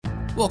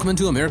Welcome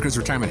into America's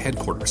Retirement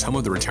Headquarters, home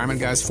of the Retirement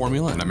Guys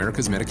Formula and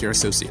America's Medicare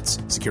Associates.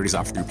 Securities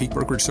offered through Peak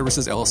Brokerage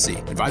Services, LLC.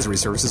 Advisory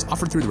services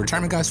offered through the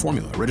Retirement Guys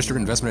Formula, registered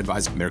investment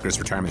advisor. America's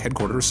Retirement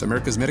Headquarters,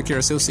 America's Medicare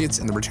Associates,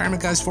 and the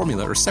Retirement Guys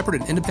Formula are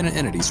separate and independent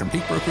entities from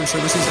Peak Brokerage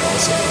Services,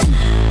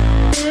 LLC.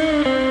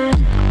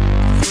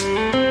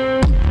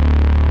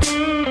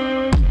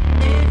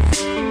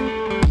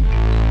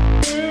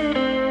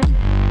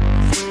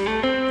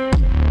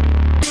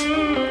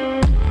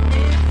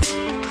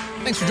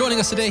 Thanks for joining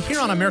us today here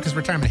on America's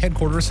Retirement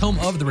Headquarters, home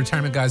of the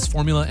Retirement Guys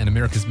Formula and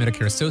America's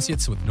Medicare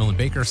Associates, with Nolan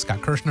Baker,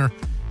 Scott Kirshner,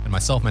 and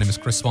myself. My name is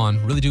Chris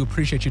Swan. Really do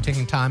appreciate you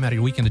taking time out of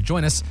your weekend to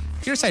join us.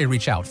 Here's how you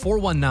reach out: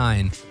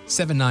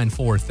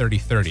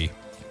 419-794-3030.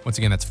 Once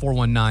again, that's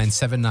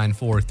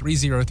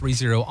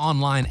 419-794-3030,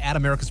 online at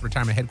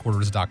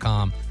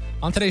americasretirementheadquarters.com.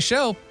 On today's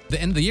show, the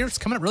end of the year, it's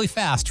coming up really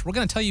fast. We're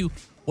going to tell you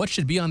what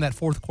should be on that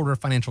fourth quarter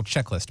financial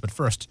checklist. But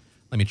first,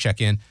 let me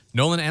check in.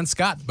 Nolan and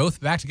Scott,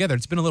 both back together.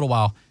 It's been a little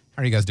while.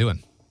 How are you guys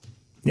doing?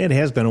 Yeah, it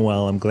has been a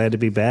while. I'm glad to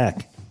be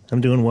back.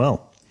 I'm doing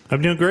well.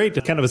 I'm doing great.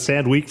 Kind of a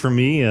sad week for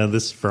me.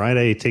 This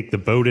Friday, I take the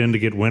boat in to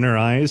get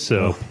winterized.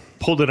 So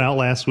pulled it out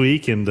last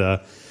week, and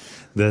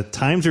the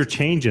times are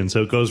changing.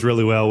 So it goes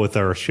really well with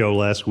our show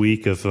last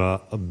week of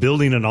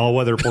building an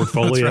all-weather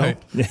portfolio.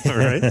 That's All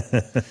right.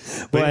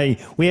 Well,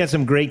 we had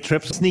some great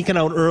trips. Sneaking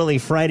out early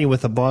Friday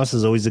with the boss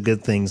is always a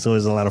good thing. So it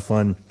was a lot of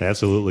fun.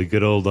 Absolutely.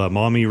 Good old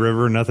Maumee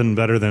River. Nothing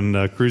better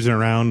than cruising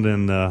around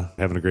and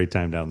having a great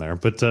time down there.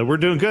 But we're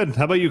doing good.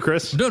 How about you,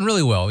 Chris? I'm doing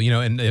really well. You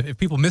know, and if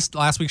people missed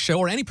last week's show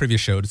or any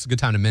previous show, it's a good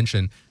time to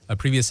mention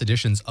previous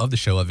editions of the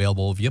show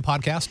available via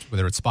podcast,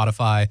 whether it's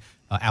Spotify,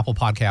 Apple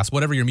Podcasts,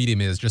 whatever your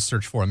medium is. Just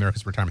search for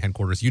America's Retirement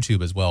Headquarters,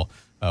 YouTube as well.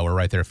 We're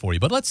right there for you.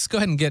 But let's go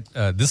ahead and get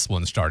this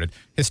one started.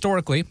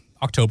 Historically,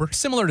 October,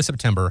 similar to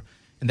September,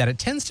 in that it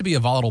tends to be a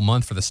volatile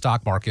month for the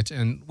stock market,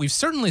 and we've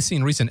certainly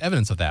seen recent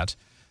evidence of that.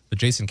 But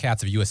Jason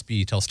Katz of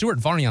USB tells Stuart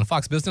Varney on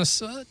Fox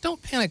Business,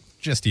 don't panic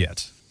just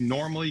yet.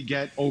 Normally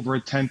get over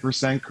a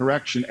 10%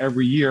 correction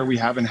every year. We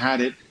haven't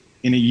had it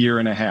in a year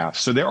and a half.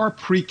 So there are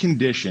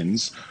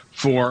preconditions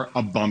for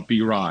a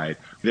bumpy ride.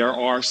 There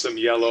are some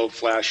yellow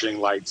flashing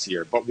lights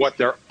here, but what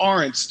there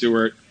aren't,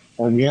 Stuart,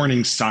 are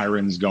warning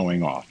sirens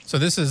going off. So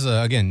this is,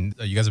 again,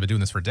 you guys have been doing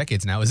this for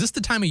decades now. Is this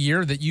the time of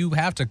year that you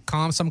have to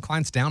calm some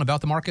clients down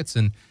about the markets?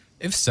 And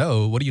if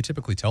so, what do you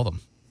typically tell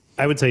them?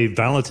 I would say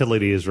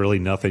volatility is really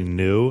nothing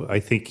new. I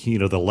think,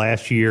 the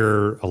last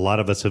year, a lot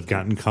of us have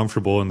gotten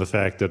comfortable in the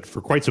fact that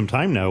for quite some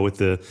time now with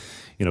the,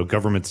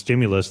 government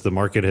stimulus, the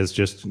market has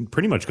just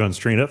pretty much gone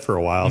straight up for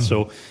a while. Mm-hmm.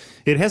 So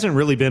it hasn't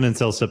really been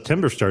until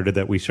September started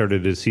that we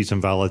started to see some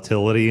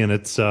volatility. And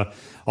it's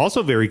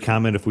also very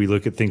common, if we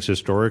look at things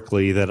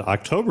historically, that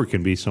October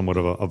can be somewhat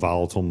of a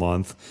volatile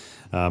month.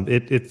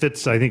 It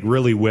fits, I think,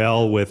 really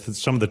well with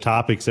some of the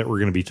topics that we're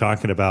going to be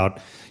talking about,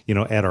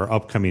 at our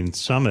upcoming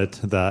summit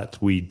that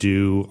we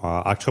do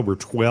October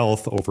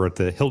 12th over at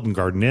the Hilton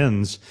Garden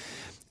Inns.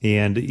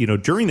 And,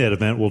 during that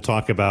event, we'll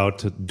talk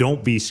about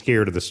don't be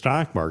scared of the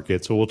stock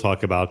market. So we'll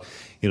talk about,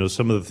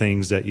 some of the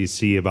things that you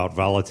see about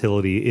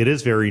volatility. It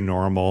is very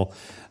normal.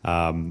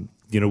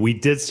 We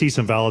did see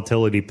some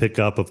volatility pick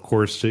up. Of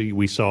course,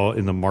 we saw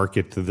in the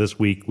market this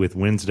week with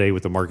Wednesday,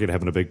 with the market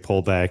having a big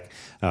pullback.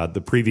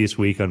 The previous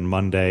week on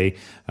Monday,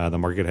 the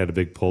market had a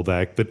big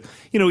pullback. But,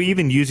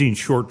 even using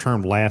short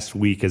term last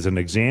week as an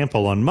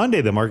example, on Monday,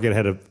 the market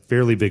had a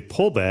fairly big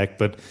pullback.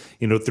 But,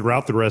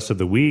 throughout the rest of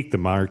the week, the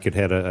market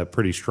had a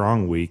pretty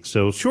strong week.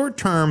 So short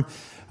term,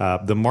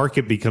 the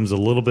market becomes a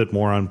little bit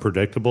more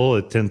unpredictable.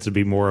 It tends to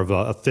be more of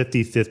a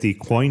 50-50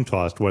 coin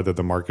toss whether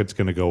the market's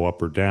going to go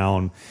up or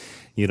down.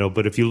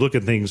 But if you look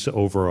at things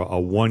over a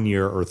 1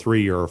 year or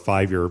 3 year or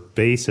 5 year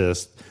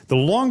basis, the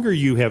longer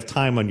you have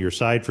time on your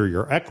side for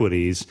your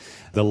equities,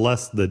 the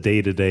less the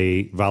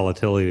day-to-day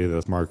volatility of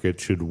the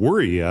market should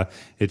worry you.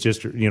 It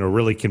just,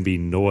 really can be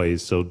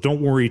noise. So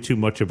don't worry too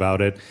much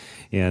about it,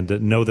 and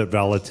know that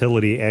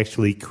volatility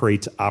actually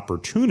creates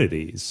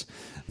opportunities.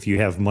 If you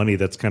have money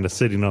that's kind of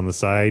sitting on the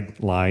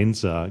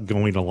sidelines,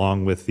 going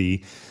along with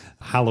the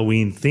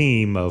Halloween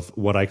theme of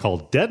what I call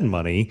dead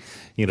money,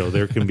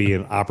 there can be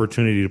an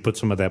opportunity to put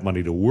some of that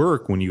money to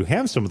work when you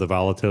have some of the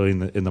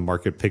volatility in the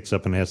market picks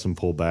up and has some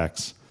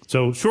pullbacks.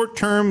 So short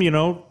term,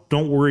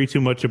 don't worry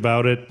too much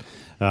about it.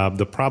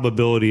 The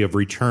probability of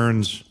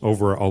returns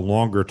over a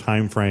longer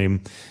time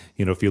frame,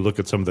 if you look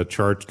at some of the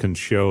charts, can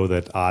show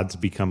that odds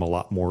become a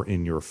lot more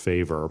in your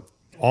favor.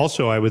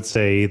 Also, I would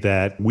say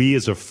that we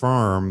as a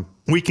firm,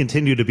 we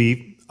continue to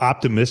be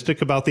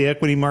optimistic about the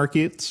equity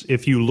markets.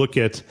 If you look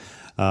at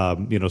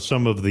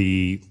some of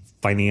the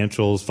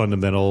financials,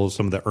 fundamentals,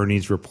 some of the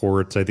earnings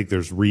reports, I think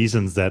there's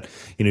reasons that,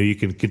 you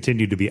can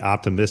continue to be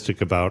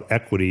optimistic about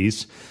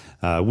equities.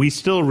 We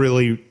still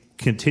really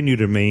continue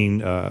to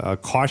maintain a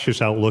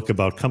cautious outlook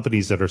about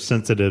companies that are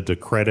sensitive to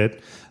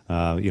credit.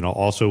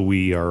 Also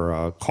we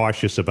are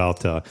cautious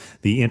about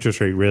the interest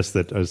rate risk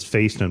that is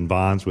faced in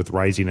bonds with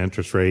rising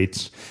interest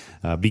rates.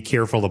 Be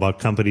careful about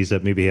companies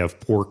that maybe have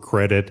poor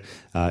credit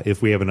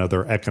if we have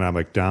another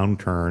economic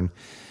downturn.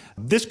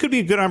 This could be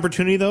a good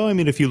opportunity, though. I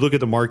mean, if you look at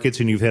the markets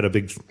and you've had a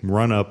big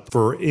run up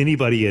for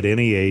anybody at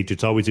any age,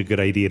 it's always a good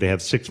idea to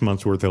have 6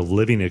 months worth of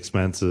living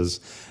expenses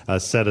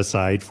set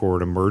aside for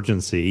an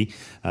emergency.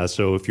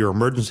 So if your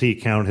emergency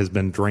account has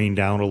been drained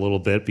down a little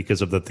bit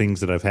because of the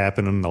things that have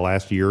happened in the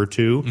last year or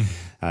two,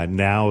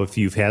 now if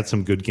you've had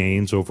some good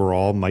gains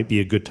overall, might be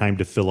a good time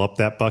to fill up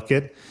that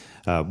bucket.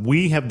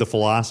 We have the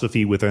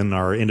philosophy within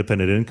our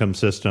independent income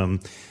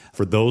system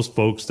for those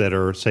folks that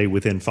are, say,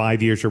 within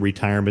 5 years of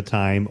retirement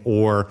time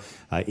or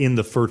in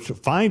the first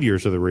 5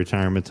 years of the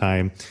retirement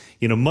time,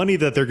 money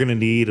that they're going to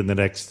need in the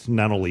next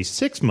not only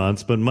 6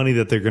 months, but money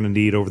that they're going to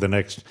need over the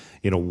next,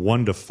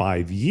 1 to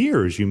 5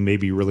 years. You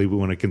maybe really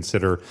want to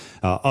consider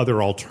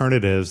other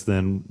alternatives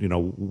than,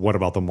 what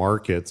about the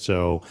market?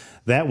 So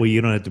that way you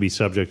don't have to be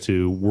subject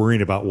to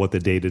worrying about what the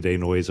day-to-day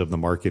noise of the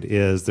market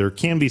is. There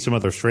can be some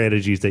other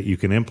strategies that you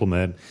can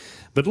implement.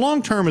 But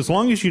long term, as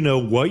long as you know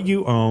what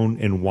you own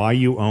and why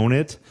you own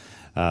it,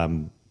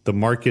 the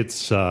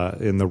markets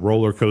in the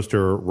roller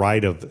coaster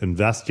ride of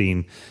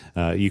investing,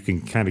 you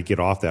can kind of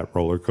get off that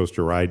roller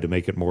coaster ride to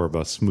make it more of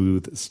a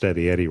smooth,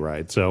 steady Eddie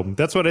ride. So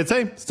that's what I'd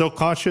say. Still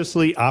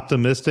cautiously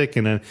optimistic,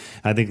 and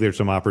I think there's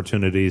some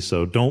opportunities.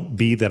 So don't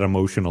be that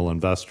emotional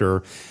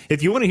investor.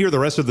 If you want to hear the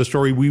rest of the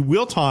story, we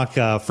will talk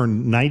for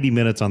 90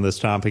 minutes on this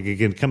topic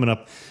again coming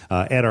up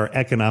at our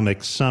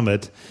economic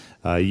summit.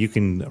 You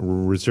can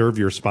reserve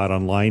your spot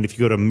online. If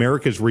you go to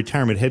America's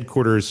Retirement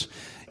Headquarters,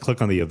 click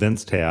on the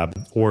events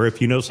tab. Or if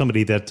you know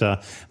somebody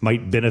that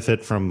might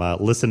benefit from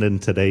listening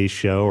to today's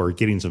show or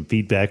getting some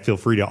feedback, feel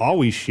free to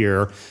always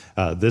share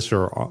this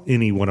or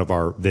any one of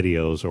our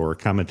videos or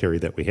commentary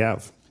that we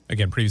have.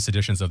 Again, previous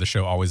editions of the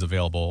show always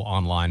available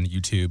online,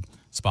 YouTube,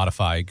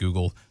 Spotify,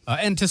 Google.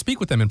 And to speak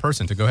with them in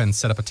person, to go ahead and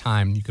set up a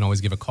time, you can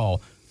always give a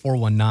call,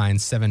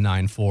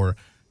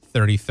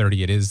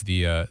 419-794-3030. It is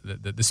the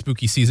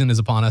spooky season is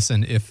upon us,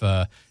 and if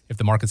the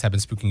markets have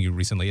been spooking you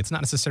recently, it's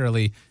not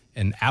necessarily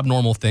an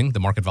abnormal thing,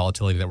 the market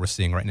volatility that we're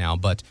seeing right now,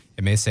 but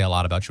it may say a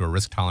lot about your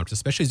risk tolerance,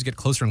 especially as you get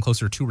closer and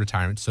closer to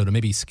retirement. So to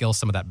maybe scale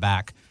some of that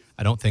back,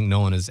 I don't think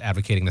no one is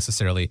advocating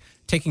necessarily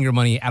taking your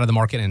money out of the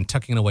market and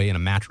tucking it away in a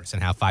mattress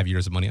and have 5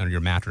 years of money under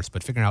your mattress,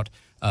 but figuring out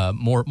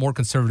more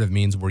conservative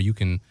means where you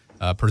can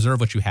preserve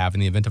what you have in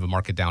the event of a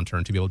market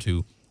downturn to be able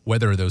to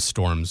weather those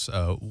storms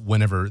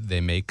whenever they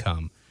may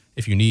come.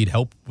 If you need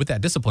help with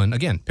that discipline,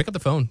 again, pick up the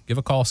phone, give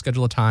a call,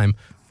 schedule a time,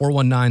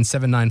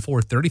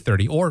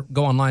 419-794-3030, or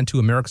go online to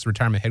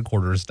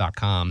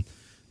americasretirementheadquarters.com.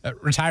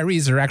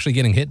 Retirees are actually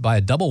getting hit by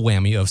a double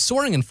whammy of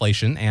soaring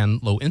inflation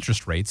and low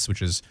interest rates,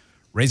 which is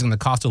raising the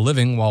cost of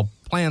living, while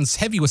plans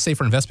heavy with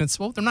safer investments,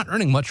 well, they're not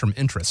earning much from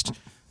interest.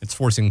 It's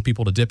forcing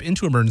people to dip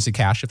into emergency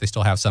cash if they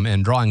still have some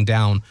and drawing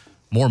down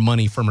more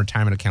money from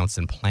retirement accounts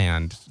than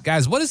planned.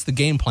 Guys, what is the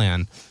game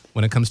plan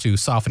when it comes to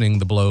softening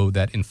the blow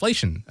that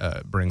inflation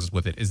brings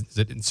with it? Is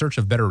it in search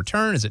of better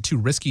return? Is it too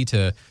risky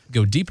to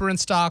go deeper in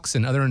stocks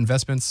and other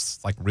investments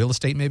like real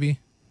estate maybe?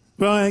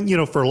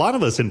 Well, for a lot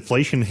of us,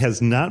 inflation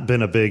has not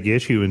been a big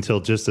issue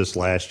until just this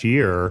last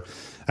year.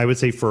 I would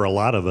say for a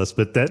lot of us,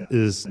 but that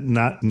is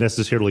not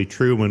necessarily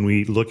true when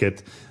we look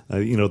at,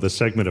 the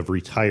segment of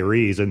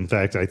retirees. In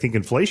fact, I think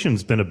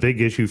inflation's been a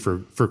big issue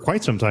for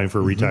quite some time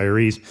for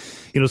retirees.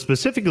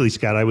 Specifically,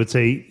 Scott, I would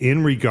say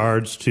in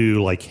regards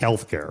to like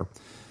healthcare.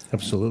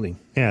 Absolutely.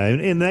 Yeah,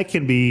 and that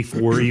can be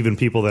for even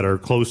people that are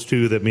close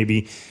to that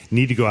maybe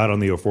need to go out on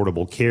the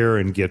Affordable Care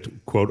and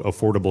get, quote,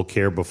 affordable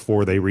care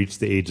before they reach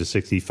the age of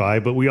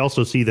 65. But we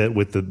also see that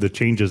with the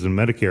changes in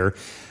Medicare.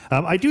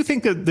 I do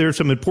think that there's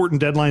some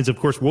important deadlines. Of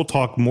course, we'll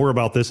talk more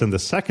about this in the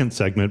second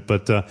segment.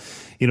 But,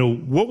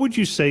 what would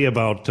you say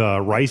about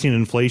rising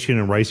inflation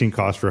and rising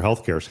costs for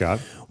healthcare, Scott?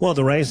 Well,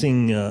 the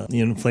rising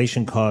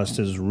inflation cost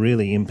is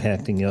really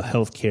impacting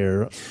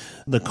healthcare.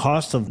 The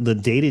cost of the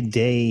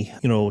day-to-day,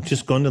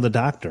 just going to the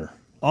doctor.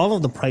 All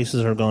of the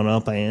prices are going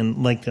up,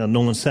 and like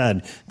Nolan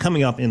said,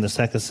 coming up in the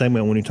second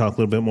segment when we talk a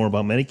little bit more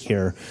about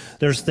Medicare,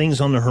 there's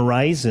things on the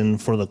horizon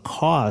for the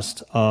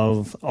cost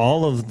of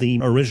all of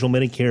the original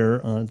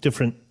Medicare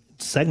different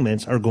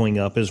segments are going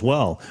up as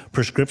well.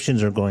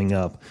 Prescriptions are going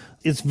up.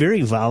 It's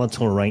very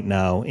volatile right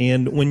now.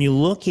 And when you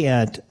look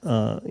at,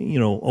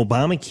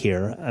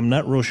 Obamacare, I'm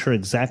not real sure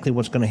exactly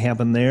what's going to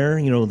happen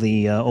there.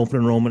 The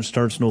open enrollment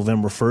starts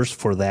November 1st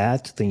for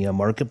that, the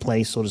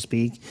marketplace, so to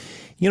speak.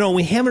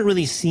 We haven't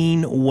really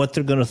seen what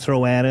they're going to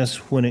throw at us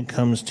when it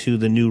comes to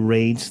the new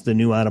rates, the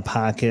new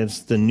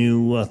out-of-pockets, the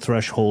new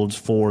thresholds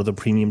for the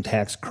premium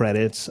tax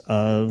credits.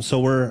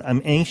 So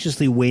I'm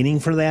anxiously waiting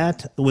for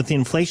that. With the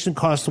inflation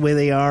costs the way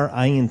they are,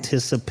 I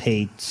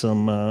anticipate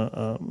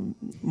some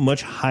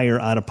much higher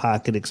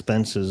out-of-pocket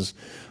expenses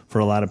for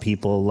a lot of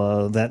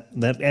people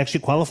that actually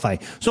qualify.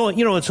 So,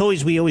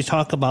 we always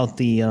talk about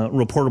the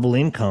reportable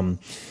income.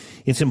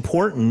 It's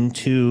important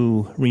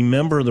to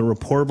remember the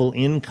reportable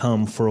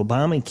income for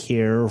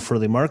Obamacare, for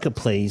the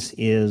marketplace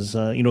is,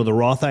 the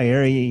Roth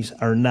IRAs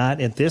are not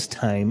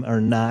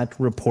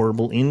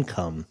reportable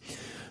income.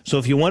 So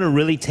if you want to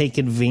really take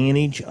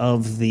advantage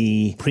of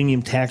the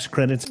premium tax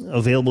credits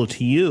available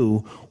to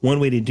you,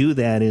 one way to do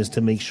that is to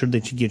make sure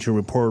that you get your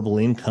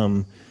reportable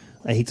income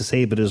I hate to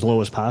say it, but as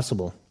low as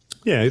possible.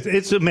 Yeah,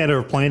 it's a matter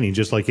of planning,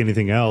 just like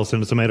anything else,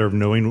 and it's a matter of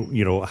knowing,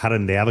 how to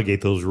navigate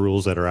those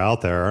rules that are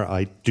out there.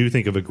 I do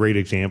think of a great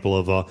example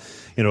of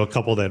a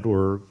couple that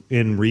were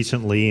in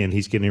recently, and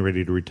he's getting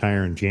ready to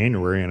retire in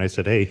January. And I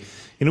said, hey,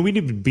 we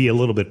need to be a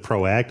little bit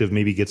proactive,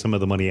 maybe get some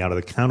of the money out of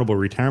the countable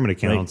retirement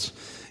accounts,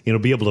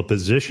 right. Be able to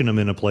position them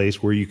in a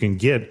place where you can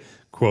get,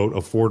 quote,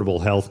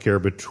 affordable health care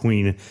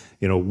between,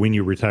 when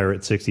you retire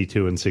at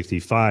 62 and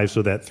 65.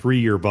 So that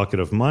 3-year bucket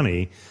of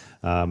money.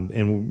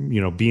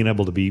 And being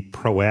able to be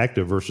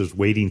proactive versus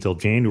waiting till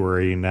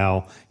January, and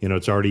now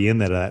it's already in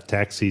that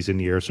tax season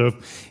year. So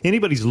if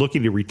anybody's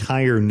looking to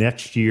retire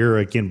next year,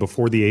 again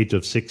before the age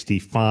of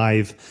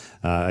 65,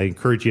 I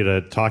encourage you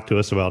to talk to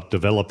us about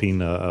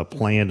developing a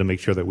plan to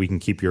make sure that we can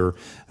keep your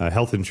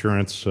health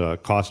insurance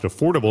cost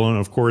affordable. And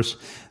of course,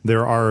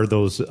 there are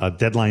those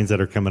deadlines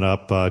that are coming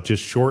up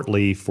just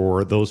shortly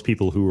for those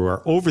people who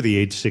are over the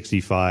age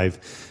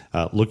 65.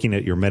 Looking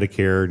at your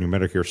Medicare and your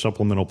Medicare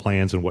supplemental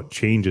plans and what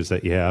changes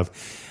that you have.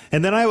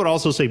 And then I would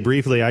also say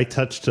briefly, I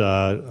touched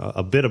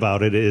a bit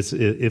about it, is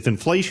if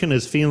inflation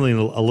is feeling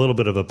a little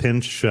bit of a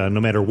pinch,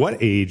 no matter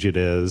what age it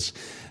is,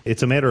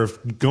 it's a matter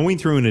of going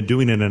through and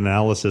doing an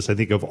analysis, I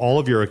think, of all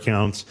of your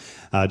accounts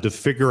to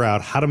figure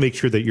out how to make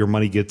sure that your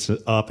money gets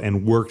up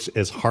and works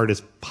as hard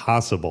as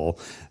possible.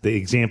 The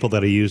example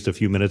that I used a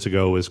few minutes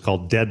ago is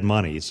called dead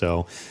money.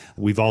 So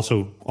we've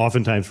also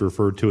oftentimes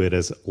referred to it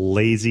as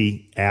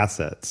lazy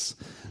assets.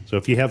 So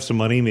if you have some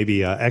money,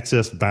 maybe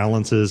excess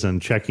balances and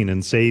checking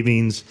and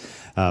savings,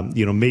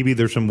 maybe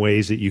there's some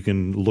ways that you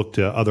can look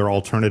to other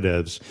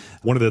alternatives.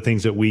 One of the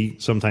things that we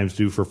sometimes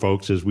do for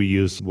folks is we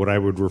use what I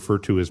would refer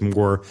to as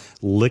more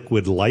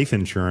liquid life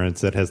insurance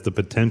that has the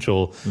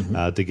potential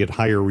to get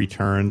higher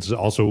returns.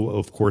 Also,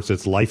 of course,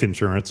 it's life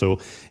insurance, so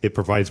it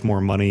provides more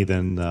money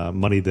than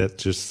money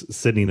that's just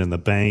sitting in the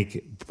bank.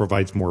 It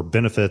provides more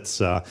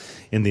benefits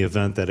in the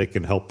event that it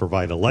can help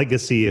provide a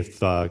legacy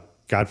if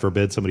God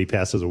forbid somebody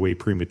passes away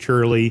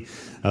prematurely.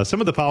 Some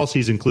of the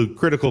policies include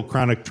critical,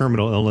 chronic,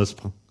 terminal illness.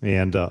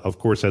 And of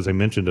course, as I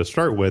mentioned to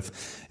start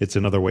with, it's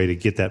another way to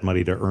get that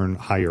money to earn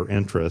higher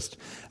interest.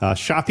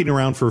 Shopping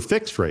around for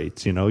fixed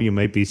rates. You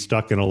might be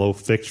stuck in a low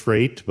fixed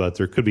rate, but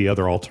there could be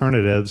other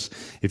alternatives.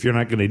 If you're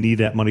not going to need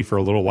that money for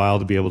a little while,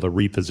 to be able to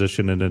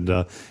reposition it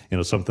into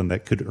something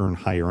that could earn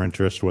higher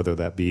interest, whether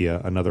that be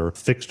another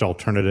fixed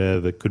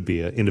alternative, it could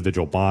be an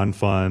individual bond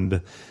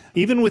fund.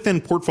 Even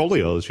within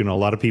portfolios, a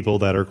lot of people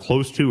that are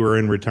close to or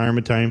in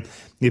retirement time,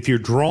 if you're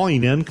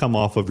drawing income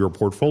off of your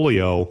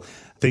portfolio,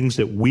 things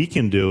that we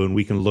can do and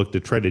we can look to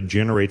try to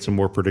generate some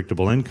more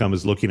predictable income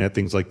is looking at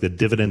things like the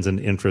dividends and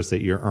interest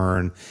that you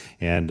earn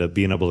and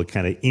being able to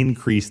kind of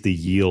increase the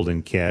yield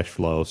and cash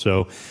flow.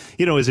 So,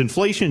 as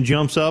inflation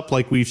jumps up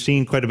like we've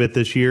seen quite a bit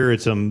this year,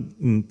 it's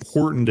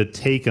important to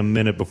take a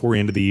minute before the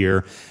end of the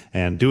year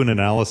and do an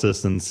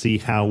analysis and see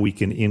how we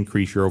can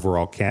increase your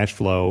overall cash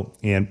flow.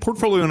 And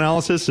portfolio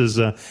analysis is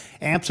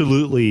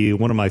absolutely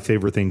one of my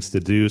favorite things to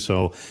do.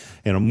 So,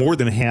 more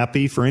than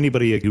happy for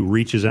anybody who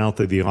reaches out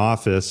to the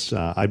office.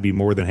 I'd be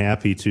more than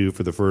happy to,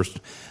 for the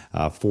first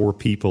 4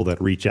 people that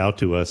reach out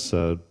to us,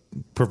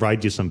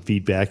 provide you some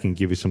feedback and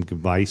give you some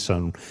advice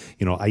on,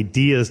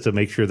 ideas to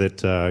make sure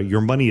that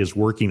your money is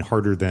working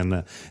harder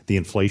than the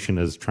inflation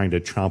is trying to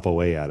chomp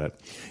away at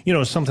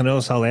it. Something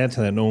else I'll add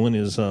to that, Nolan,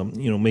 is,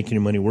 making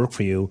your money work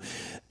for you.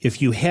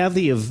 If you have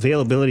the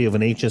availability of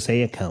an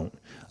HSA account,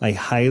 I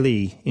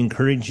highly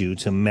encourage you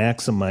to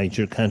maximize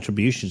your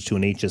contributions to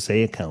an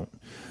HSA account.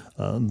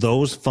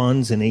 Those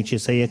funds and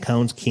HSA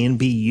accounts can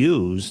be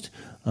used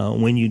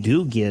when you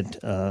do get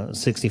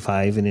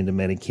 65 and into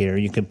Medicare.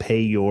 You can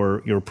pay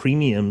your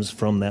premiums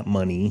from that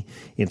money.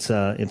 It's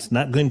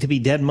not going to be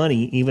dead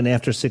money even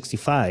after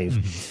 65.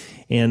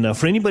 Mm-hmm. And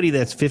for anybody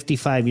that's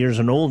 55 years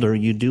and older,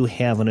 you do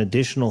have an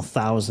additional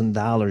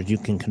 $1,000 you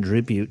can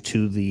contribute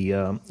to the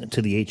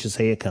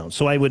HSA account.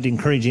 So I would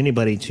encourage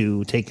anybody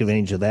to take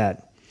advantage of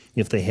that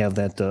if they have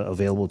that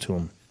available to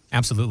them.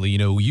 Absolutely.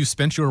 You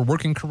spent your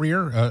working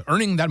career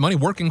earning that money,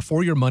 working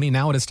for your money.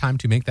 Now it is time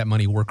to make that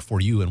money work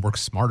for you and work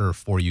smarter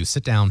for you.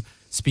 Sit down,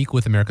 speak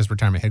with America's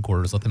Retirement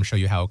Headquarters. Let them show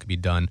you how it can be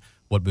done,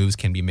 what moves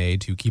can be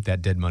made to keep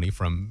that dead money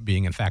from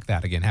being, in fact,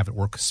 that. Again, have it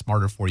work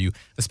smarter for you,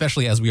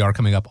 especially as we are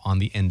coming up on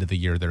the end of the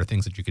year. There are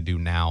things that you could do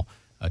now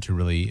to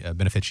really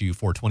benefit you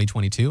for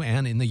 2022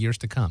 and in the years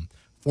to come.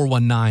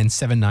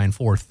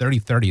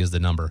 419-794-3030 is the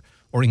number.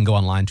 Or you can go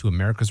online to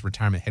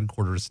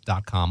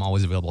americasretirementheadquarters.com.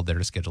 Always available there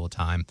to schedule a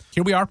time.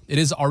 Here we are. It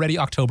is already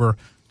October.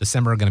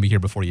 December going to be here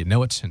before you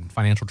know it. And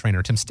financial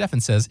trainer Tim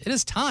Steffen says it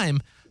is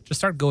time to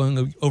start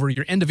going over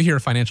your end-of-year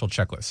financial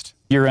checklist.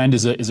 Year-end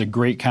is a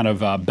great kind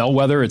of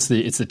bellwether. It's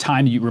the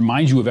time that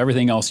reminds you of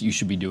everything else you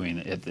should be doing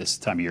at this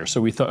time of year. So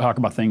we talk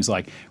about things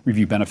like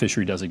review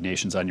beneficiary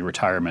designations on your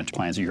retirement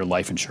plans or your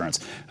life insurance.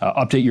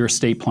 Update your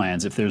estate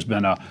plans if there's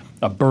been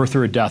a birth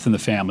or a death in the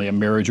family, a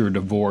marriage or a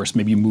divorce.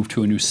 Maybe you move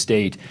to a new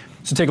state.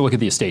 So take a look at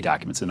the estate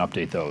documents and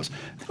update those.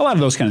 A lot of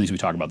those kind of things we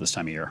talk about this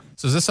time of year.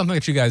 So is this something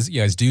that you guys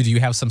do? Do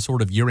you have some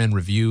sort of year-end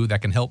review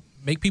that can help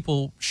make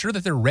people sure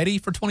that they're ready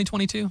for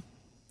 2022?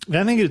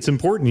 I think it's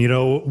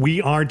important.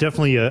 We are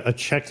definitely a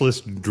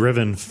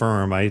checklist-driven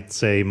firm. I'd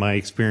say my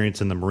experience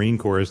in the Marine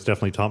Corps has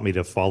definitely taught me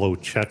to follow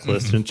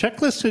checklists. Mm-hmm. And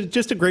checklists are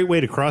just a great way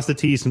to cross the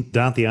T's and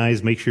dot the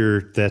I's, make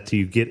sure that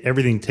you get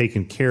everything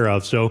taken care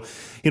of. So,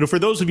 for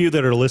those of you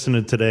that are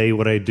listening today,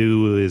 what I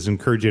do is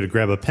encourage you to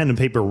grab a pen and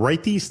paper,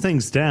 write these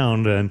things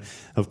down, and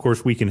of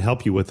course, we can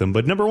help you with them.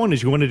 But number one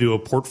is you want to do a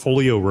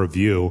portfolio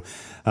review.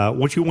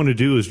 What you want to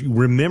do is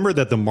remember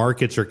that the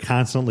markets are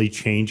constantly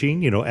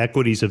changing.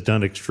 Equities have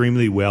done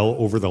extremely well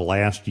over the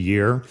last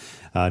year.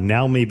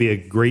 Now may be a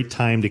great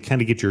time to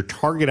kind of get your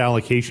target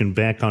allocation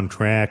back on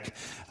track.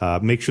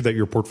 Make sure that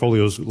your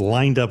portfolio is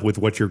lined up with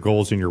what your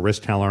goals and your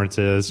risk tolerance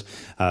is.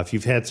 If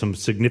you've had some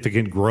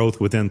significant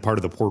growth within part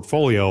of the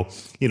portfolio,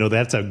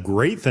 that's a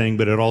great thing,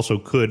 but it also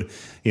could,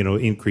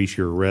 increase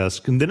your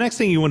risk. And the next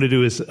thing you want to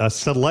do is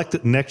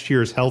select next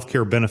year's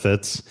healthcare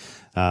benefits.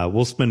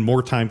 We'll spend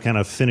more time kind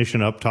of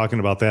finishing up talking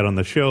about that on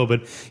the show,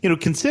 but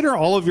consider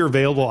all of your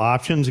available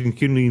options,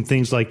 including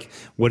things like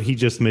what he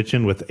just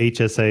mentioned with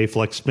HSA,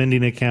 flex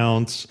spending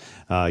accounts,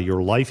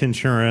 your life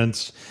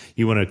insurance.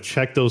 You want to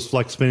check those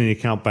flex spending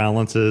account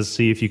balances,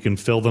 see if you can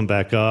fill them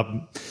back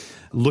up.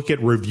 Look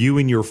at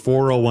reviewing your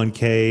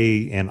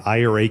 401k and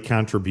IRA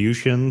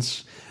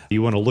contributions.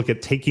 You want to look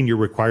at taking your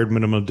required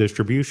minimum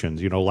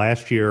distributions.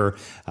 Last year,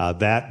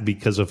 that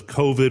because of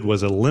COVID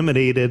was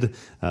eliminated.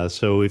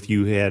 So if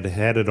you had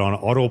it on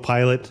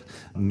autopilot,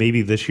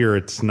 maybe this year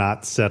it's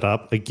not set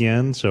up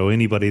again. So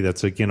anybody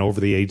that's, again,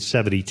 over the age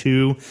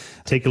 72,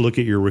 take a look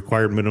at your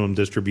required minimum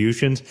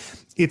distributions.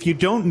 If you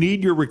don't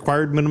need your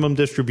required minimum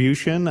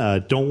distribution,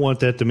 don't want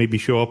that to maybe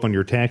show up on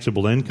your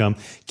taxable income,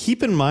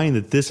 keep in mind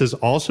that this is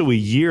also a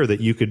year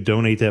that you could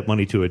donate that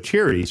money to a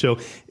charity. So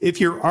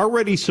if you're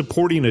already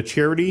supporting a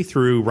charity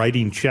through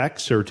writing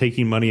checks or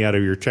taking money out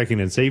of your checking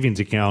and savings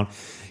account,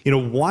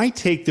 why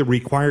take the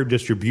required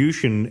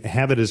distribution,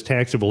 have it as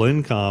taxable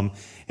income,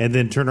 and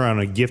then turn around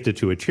and gift it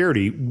to a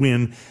charity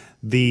when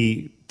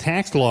the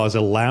tax laws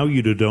allow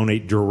you to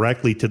donate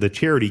directly to the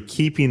charity?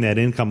 Keeping that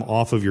income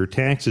off of your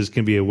taxes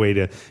can be a way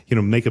to,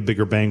 make a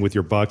bigger bang with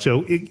your buck.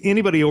 So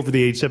anybody over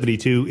the age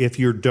 72, if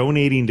you're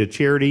donating to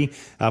charity,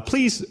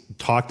 please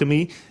talk to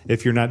me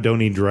if you're not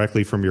donating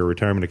directly from your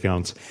retirement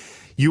accounts.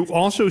 You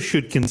also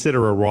should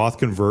consider a Roth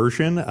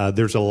conversion.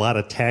 There's a lot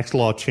of tax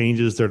law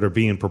changes that are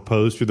being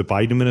proposed through the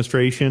Biden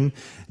administration.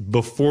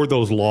 Before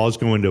those laws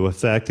go into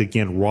effect,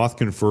 again, Roth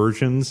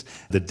conversions,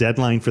 the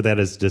deadline for that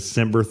is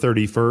December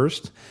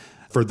 31st.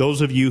 For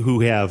those of you who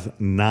have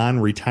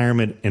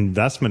non-retirement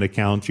investment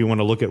accounts, you want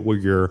to look at where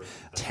your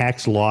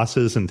tax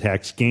losses and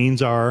tax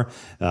gains are.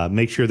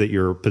 Make sure that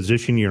you're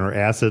positioning your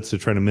assets to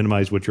try to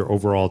minimize what your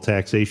overall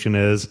taxation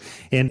is.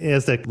 And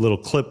as that little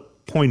clip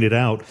pointed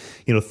out,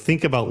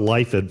 think about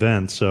life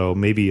events. So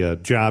maybe a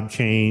job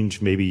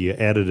change, maybe you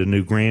added a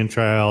new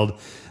grandchild,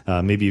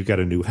 maybe you've got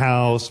a new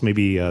house,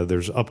 maybe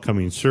there's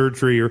upcoming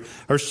surgery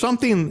or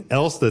something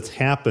else that's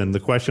happened. The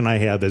question I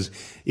have is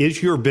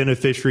your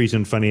beneficiaries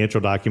and financial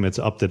documents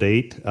up to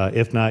date?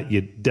 If not,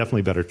 you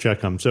definitely better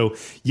check them. So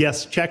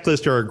yes,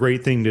 checklists are a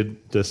great thing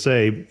to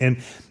say.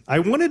 And I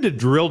wanted to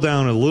drill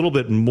down a little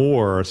bit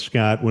more,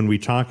 Scott, when we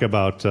talk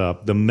about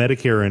the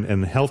Medicare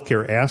and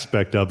healthcare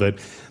aspect of it.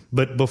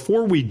 But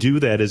before we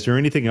do that, is there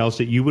anything else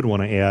that you would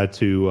want to add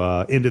to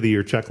end of the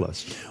year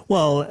checklist?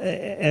 Well,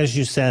 as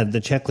you said, the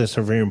checklists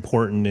are very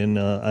important, and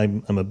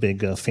I'm a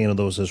big fan of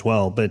those as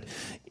well. But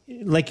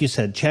like you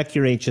said, check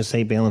your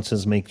HSA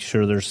balances, make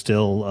sure they're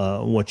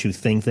still what you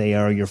think they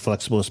are, your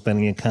flexible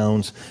spending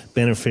accounts,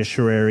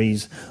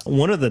 beneficiaries.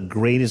 One of the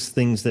greatest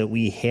things that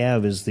we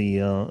have is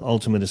the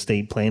Ultimate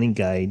Estate Planning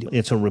Guide.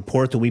 It's a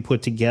report that we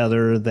put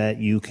together that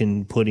you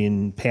can put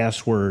in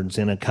passwords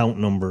and account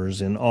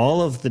numbers and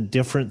all of the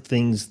different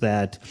things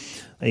that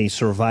a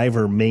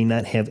survivor may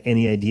not have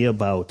any idea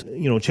about.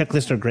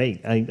 Checklists are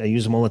great. I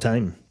use them all the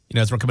time.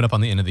 As we're coming up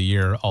on the end of the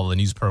year, all the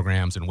news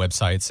programs and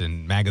websites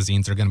and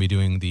magazines are going to be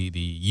doing the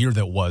year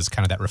that was,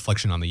 kind of that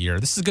reflection on the year.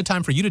 This is a good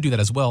time for you to do that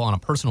as well on a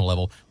personal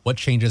level. What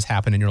changes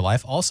happen in your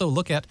life? Also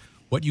look at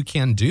what you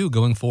can do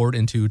going forward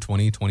into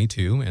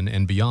 2022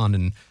 and beyond.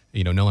 And,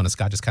 Nolan and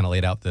Scott just kind of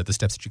laid out the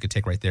steps that you could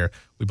take right there.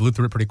 We blew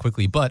through it pretty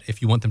quickly, but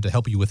if you want them to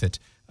help you with it,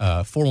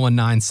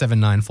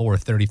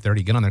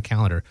 419-794-3030, get on their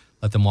calendar,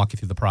 let them walk you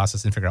through the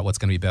process and figure out what's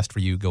going to be best for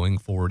you going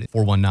forward.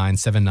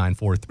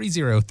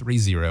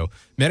 419-794-3030.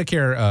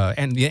 Medicare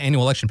and the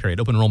annual election period,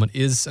 open enrollment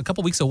is a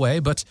couple weeks away,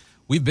 but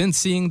we've been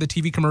seeing the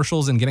TV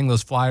commercials and getting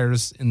those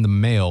flyers in the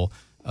mail.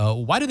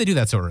 Why do they do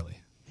that so early?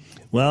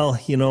 Well,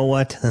 you know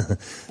what?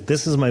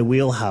 This is my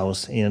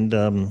wheelhouse, and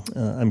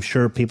I'm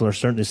sure people are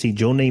starting to see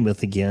Joe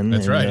Namath again.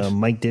 That's right.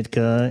 Mike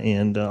Ditka,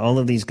 and all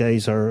of these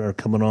guys are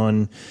coming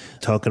on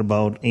talking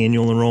about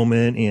annual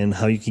enrollment and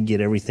how you can get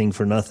everything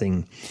for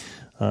nothing.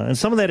 And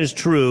some of that is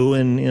true,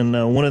 and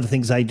one of the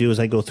things I do is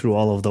I go through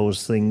all of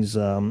those things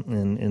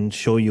and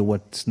show you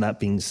what's not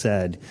being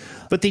said.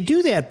 But they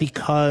do that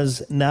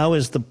because now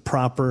is the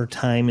proper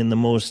time and the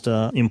most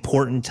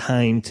important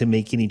time to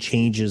make any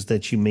changes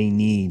that you may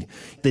need.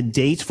 The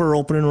dates for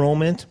open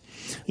enrollment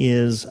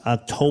is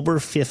October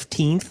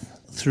 15th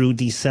through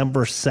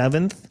December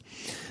 7th.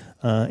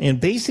 And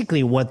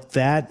basically what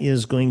that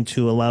is going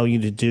to allow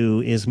you to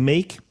do is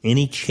make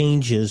any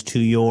changes to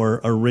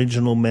your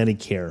original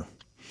Medicare.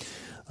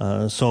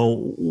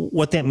 So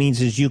what that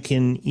means is you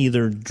can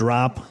either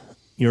drop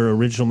your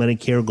original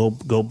Medicare,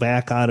 go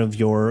back out of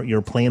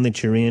your plan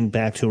that you're in,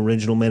 back to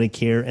original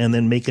Medicare, and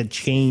then make a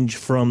change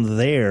from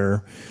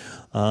there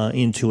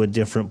into a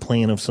different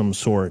plan of some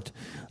sort.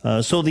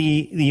 So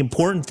the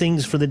important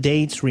things for the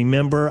dates,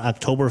 remember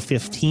October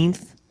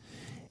 15th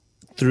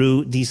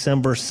through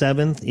December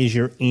 7th is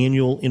your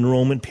annual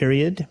enrollment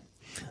period.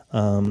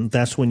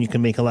 That's when you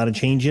can make a lot of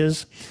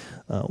changes.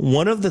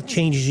 One of the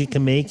changes you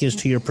can make is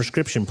to your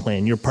prescription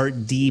plan, your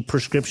Part D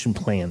prescription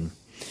plan.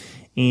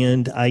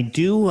 And I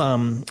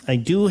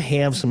do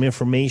have some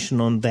information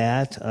on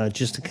that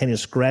just to kind of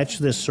scratch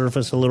the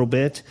surface a little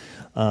bit.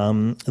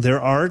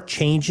 There are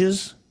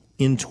changes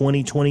in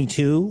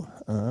 2022.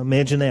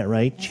 Imagine that,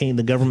 right?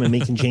 The government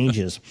making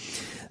changes.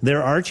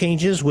 There are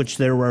changes, which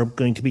there are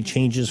going to be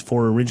changes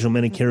for original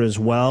Medicare as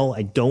well.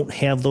 I don't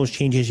have those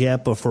changes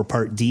yet, but for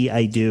Part D,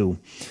 I do.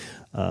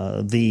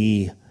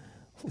 The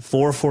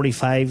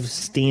 $445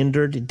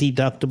 standard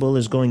deductible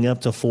is going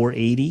up to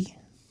 $480.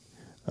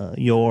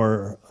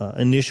 Your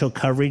initial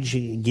coverage,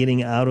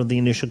 getting out of the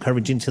initial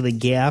coverage into the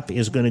gap,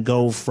 is going to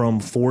go from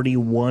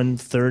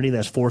 $4,130,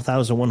 that's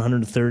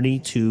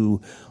 $4,130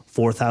 to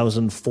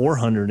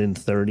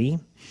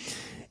 $4,430.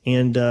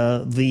 And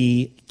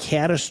the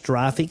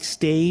catastrophic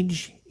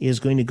stage is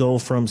going to go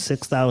from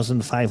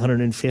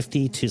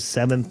 $6,550 to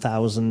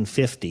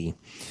 $7,050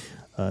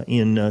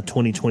 in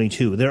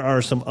 2022. There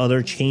are some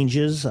other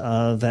changes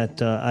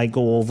that I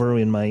go over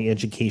in my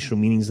educational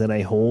meetings that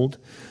I hold.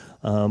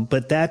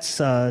 But that's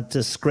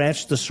to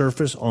scratch the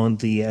surface on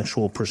the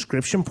actual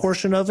prescription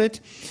portion of it.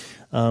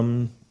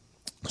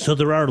 So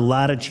there are a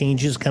lot of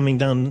changes coming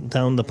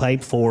down the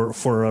pipe for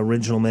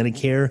original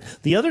Medicare.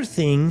 The other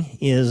thing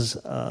is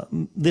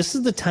this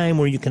is the time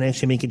where you can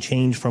actually make a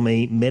change from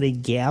a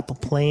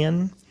Medigap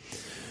plan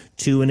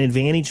to an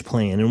Advantage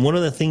plan. And one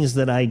of the things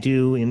that I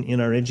do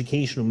in our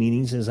educational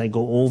meetings is I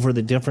go over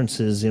the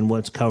differences in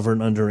what's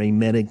covered under a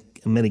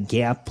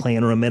Medigap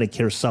plan or a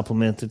Medicare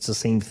supplement. It's the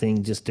same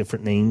thing, just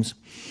different names.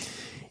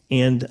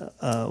 And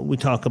we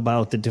talk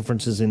about the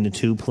differences in the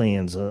two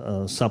plans,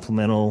 a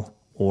supplemental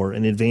or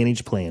an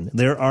Advantage plan.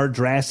 There are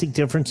drastic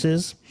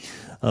differences.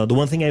 The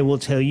one thing I will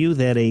tell you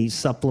that a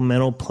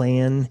supplemental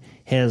plan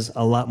has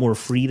a lot more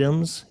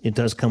freedoms. It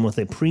does come with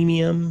a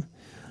premium,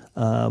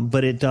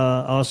 but it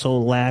also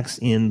lacks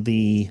in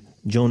the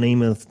Joe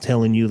Namath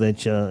telling you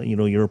that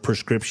your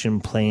prescription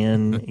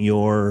plan,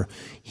 your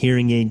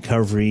hearing aid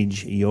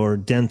coverage, your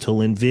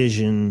dental and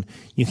vision,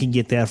 you can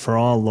get that for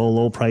all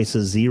low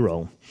prices,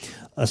 zero.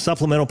 A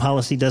supplemental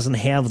policy doesn't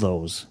have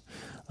those.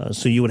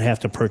 So you would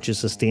have to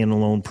purchase a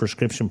standalone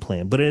prescription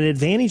plan. But an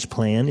Advantage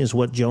plan is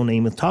what Joe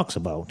Namath talks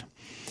about.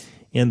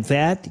 And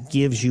that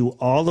gives you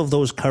all of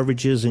those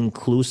coverages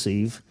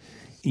inclusive.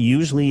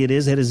 Usually it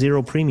is at a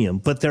zero premium,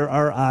 but there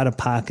are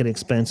out-of-pocket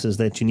expenses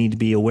that you need to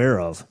be aware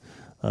of.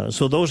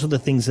 So those are the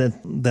things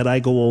that I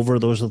go over.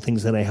 Those are the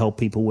things that I help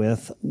people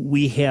with.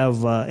 We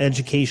have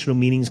educational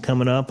meetings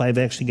coming up. I've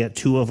actually got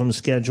two of them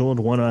scheduled,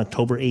 one on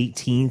October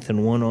 18th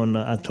and one on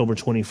October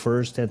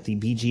 21st at the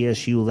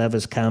BGSU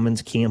Levis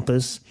Commons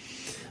campus.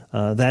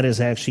 That is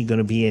actually going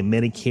to be a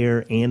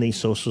Medicare and a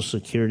Social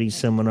Security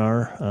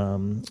seminar,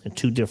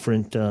 two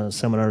different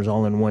seminars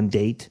all in one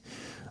date.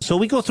 So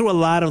we go through a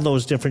lot of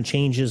those different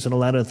changes and a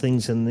lot of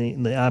things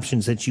and the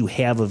options that you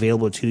have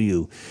available to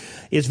you.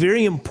 It's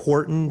very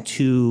important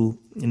to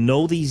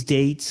know these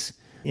dates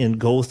and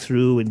go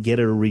through and get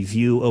a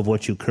review of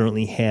what you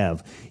currently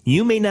have.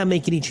 You may not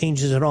make any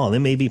changes at all. It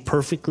may be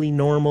perfectly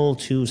normal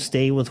to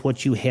stay with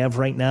what you have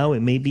right now.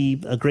 It may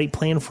be a great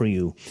plan for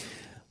you.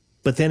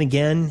 But then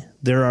again,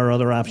 there are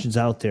other options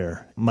out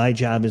there. My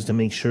job is to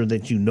make sure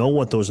that you know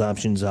what those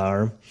options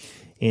are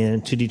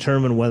and to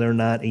determine whether or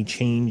not a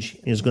change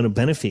is going to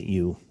benefit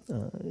you.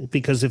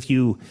 Because if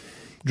you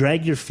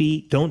drag your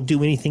feet, don't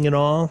do anything at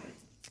all,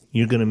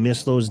 you're going to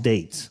miss those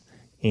dates.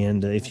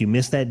 And if you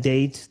miss that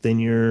date, then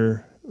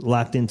you're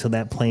locked into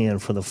that plan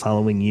for the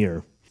following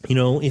year.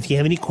 If you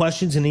have any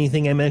questions and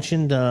anything I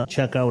mentioned,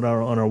 check out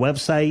on our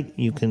website.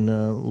 You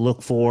can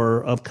look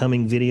for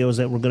upcoming videos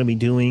that we're going to be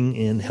doing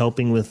and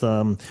helping with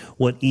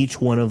what each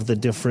one of the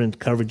different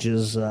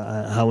coverages,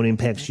 how it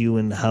impacts you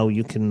and how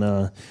you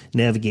can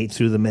navigate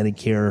through the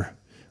Medicare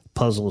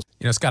puzzles.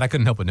 Scott, I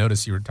couldn't help but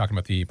notice you were talking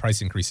about the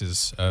price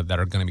increases that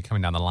are going to be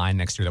coming down the line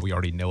next year that we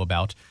already know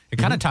about. It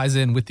kind of ties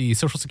in with the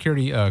Social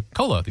Security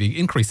COLA, the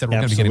increase that we're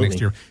going to be getting next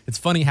year. It's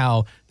funny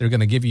how they're going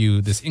to give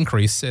you this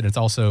increase, and it's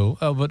also,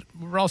 but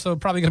we're also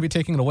probably going to be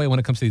taking it away when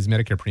it comes to these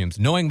Medicare premiums.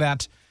 Knowing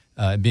that,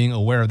 being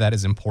aware of that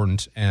is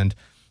important. And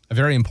a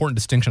very important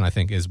distinction, I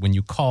think, is when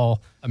you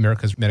call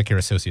America's Medicare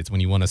Associates, when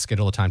you want to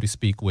schedule a time to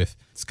speak with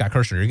Scott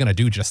Kirshner, you're going to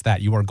do just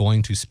that. You are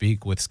going to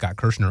speak with Scott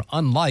Kirshner,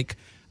 unlike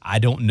I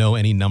don't know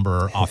any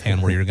number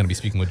offhand where you're going to be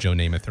speaking with Joe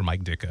Namath or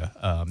Mike Ditka.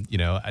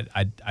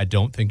 I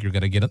don't think you're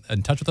going to get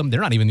in touch with them.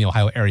 They're not even in the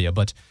Ohio area,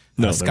 but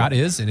Scott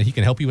is, and he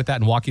can help you with that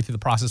and walk you through the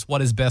process.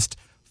 What is best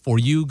for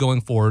you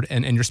going forward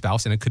and your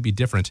spouse, and it could be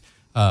different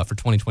for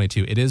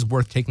 2022. It is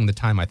worth taking the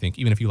time, I think,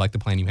 even if you like the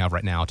plan you have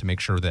right now, to make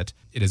sure that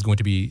it is going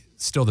to be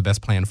still the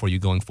best plan for you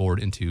going forward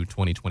into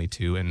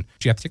 2022. And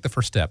you have to take the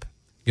first step.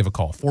 Give a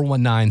call,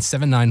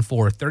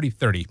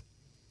 419-794-3030,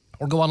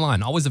 or go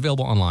online. Always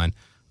available online,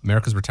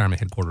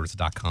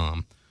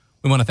 americasretirementheadquarters.com.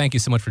 We want to thank you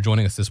so much for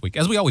joining us this week,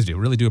 as we always do.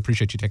 Really do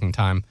appreciate you taking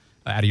time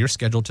out of your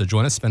schedule to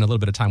join us, spend a little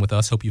bit of time with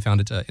us. Hope you found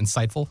it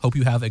insightful. Hope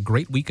you have a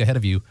great week ahead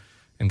of you.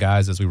 And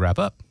guys, as we wrap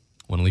up, I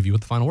want to leave you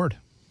with the final word.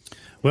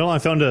 Well, I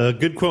found a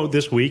good quote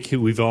this week.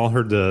 We've all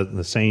heard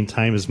the saying,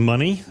 time is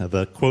money.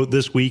 The quote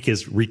this week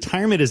is,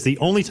 retirement is the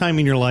only time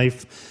in your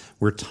life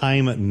where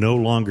time no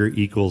longer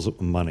equals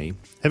money.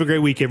 Have a great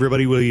week,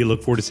 everybody. We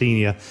look forward to seeing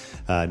you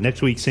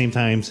next week, same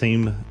time,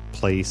 same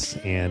place,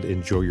 and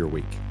enjoy your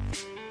week.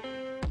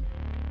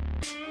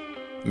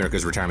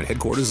 America's Retirement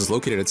Headquarters is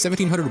located at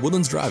 1700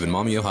 Woodlands Drive in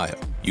Maumee, Ohio.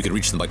 You can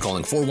reach them by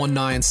calling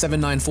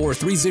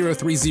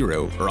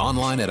 419-794-3030 or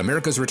online at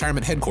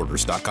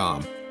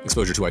americasretirementheadquarters.com.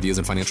 Exposure to ideas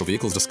and financial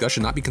vehicles discussed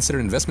should not be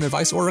considered investment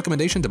advice or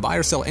recommendation to buy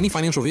or sell any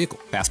financial vehicle.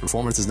 Past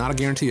performance is not a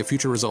guarantee of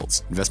future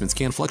results. Investments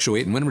can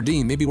fluctuate, and when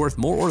redeemed may be worth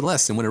more or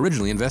less than when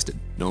originally invested.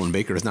 Nolan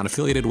Baker is not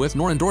affiliated with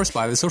nor endorsed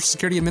by the Social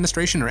Security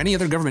Administration or any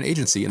other government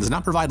agency and does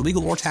not provide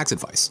legal or tax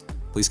advice.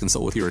 Please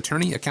consult with your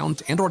attorney,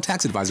 accountant, and/or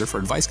tax advisor for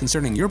advice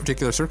concerning your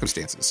particular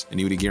circumstances.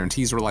 Annuity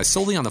guarantees rely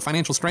solely on the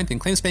financial strength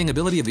and claims-paying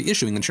ability of the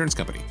issuing insurance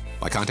company.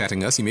 By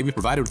contacting us, you may be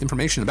provided with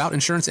information about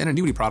insurance and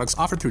annuity products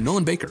offered through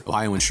Nolan Baker,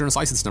 Ohio Insurance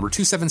License Number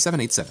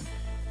 27787.